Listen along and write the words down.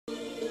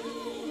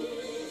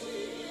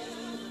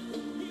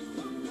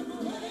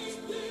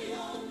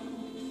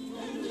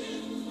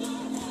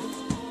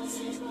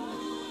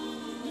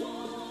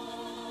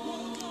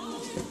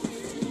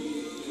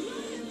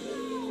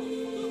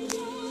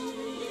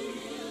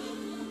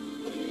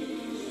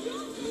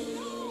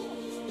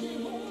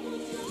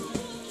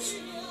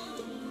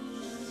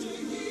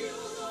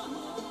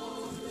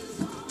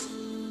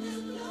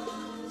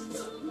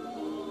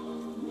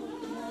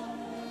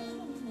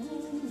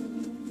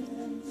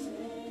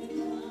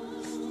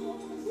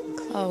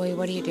Chloe,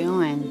 what are you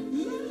doing?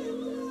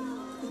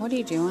 What are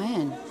you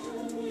doing?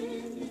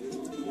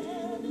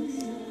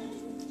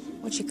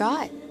 What you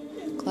got?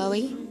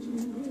 Chloe?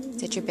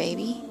 Is that your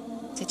baby?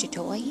 Is that your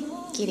toy?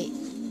 Get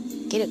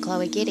it. Get it,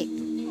 Chloe, get it.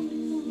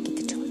 Get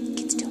the toy.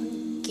 Get the toy.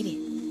 Get it.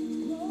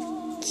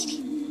 Get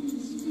it.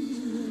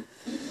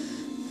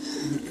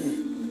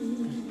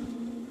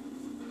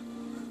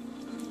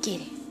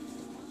 Get it.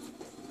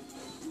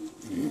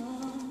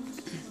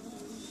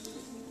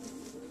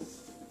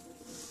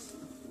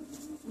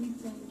 We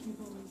thank you,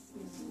 Holy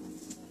Spirit.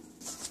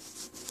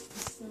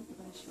 It's so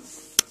precious.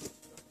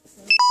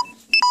 So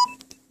precious.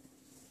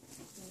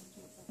 Thank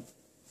you,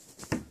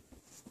 Father.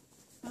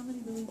 How many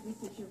believe this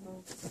is your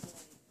moment today?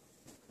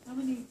 How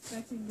many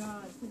expecting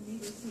God to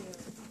meet us here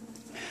this moment?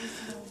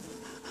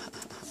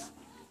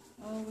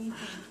 Oh, we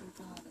thank you,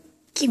 Father.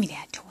 Give me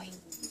that toy.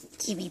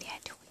 Give me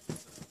that toy.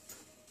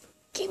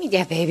 Give me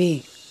that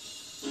baby.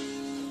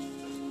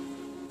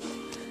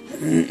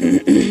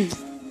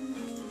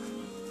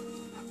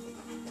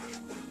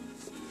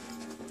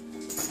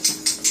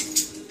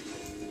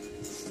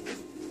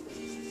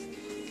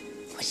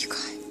 What you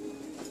got?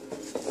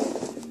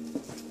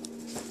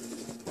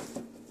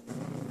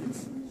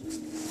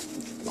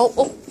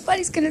 Oh,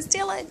 Buddy's gonna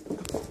steal it.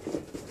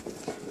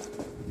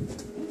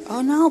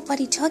 Oh no,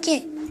 Buddy took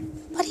it.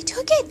 Buddy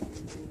took it.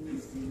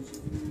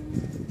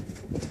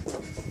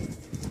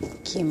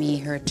 Give me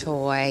her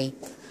toy.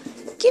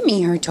 Give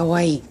me her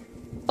toy.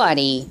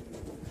 Buddy.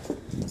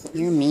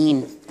 You're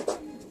mean.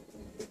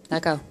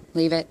 Let go.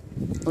 Leave it.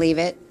 Leave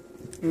it.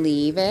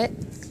 Leave it.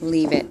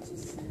 Leave it.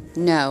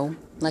 No.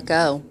 Let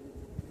go.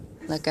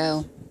 Let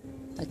go.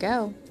 Let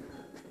go.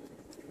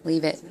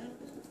 Leave it.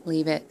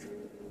 Leave it.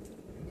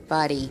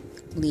 Buddy,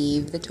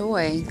 leave the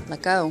toy.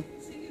 Let go.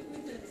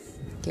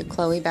 Give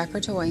Chloe back her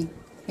toy.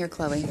 Here,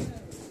 Chloe.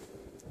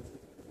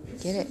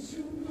 Get it.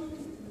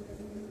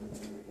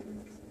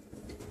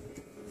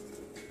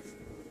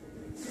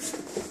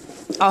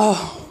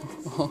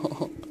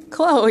 Oh,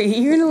 Chloe,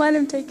 you're gonna let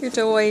him take your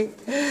toy.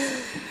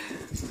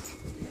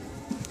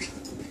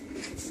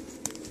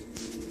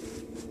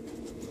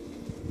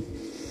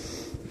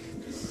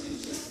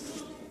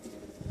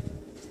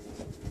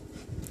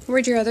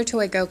 Where'd your other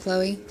toy go,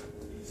 Chloe?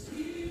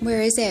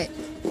 Where is it?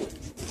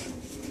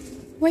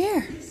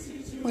 Where?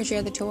 Where's your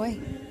other toy?